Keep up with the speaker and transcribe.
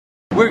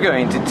We're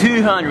going to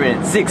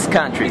 206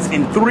 countries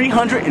in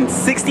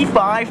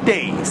 365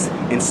 days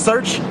in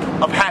search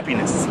of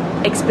happiness.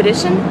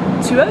 Expedition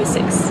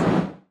 206.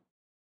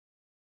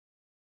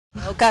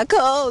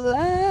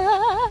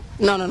 Coca-Cola.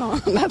 No,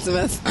 that's a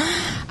mess.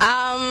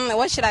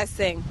 What should I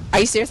sing?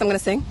 Are you serious? I'm gonna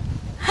sing?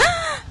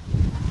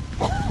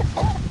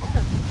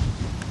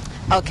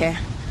 Okay.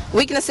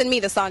 Weakness in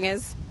Me, the song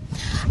is.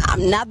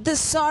 I'm not the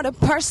sort of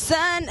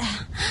person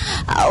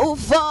who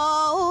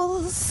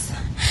falls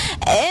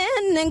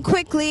in and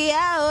quickly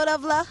out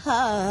of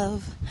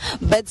love.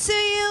 But to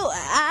you,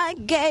 I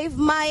gave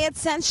my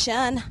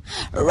attention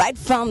right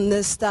from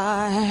the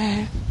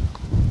start.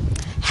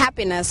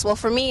 Happiness. Well,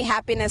 for me,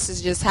 happiness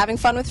is just having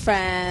fun with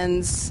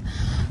friends,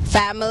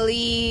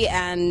 family,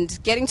 and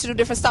getting to do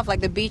different stuff like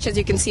the beach. As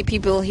you can see,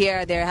 people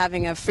here, they're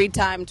having a free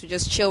time to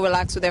just chill,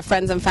 relax with their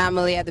friends and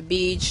family at the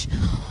beach.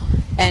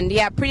 And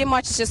yeah, pretty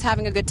much it's just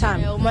having a good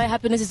time. Yeah, my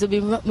happiness is to be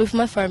with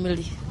my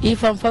family.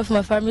 If I'm with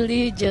my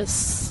family,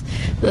 just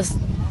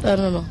I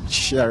don't know.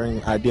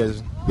 Sharing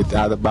ideas with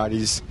other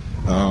bodies,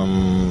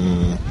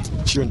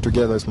 chilling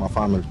together with my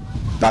family.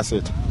 That's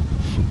it.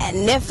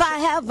 And if I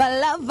have a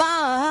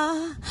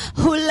lover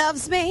who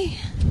loves me,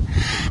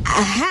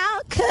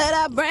 how could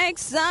I break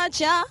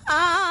such a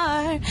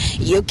heart?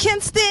 You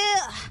can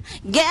still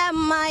get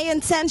my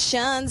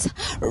intentions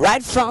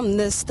right from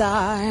the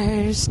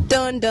stars.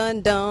 Dun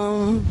dun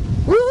dun.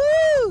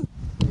 Woo!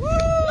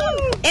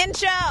 Woo!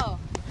 Intro.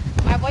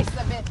 My voice is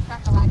a bit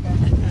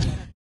crack-a-lacka.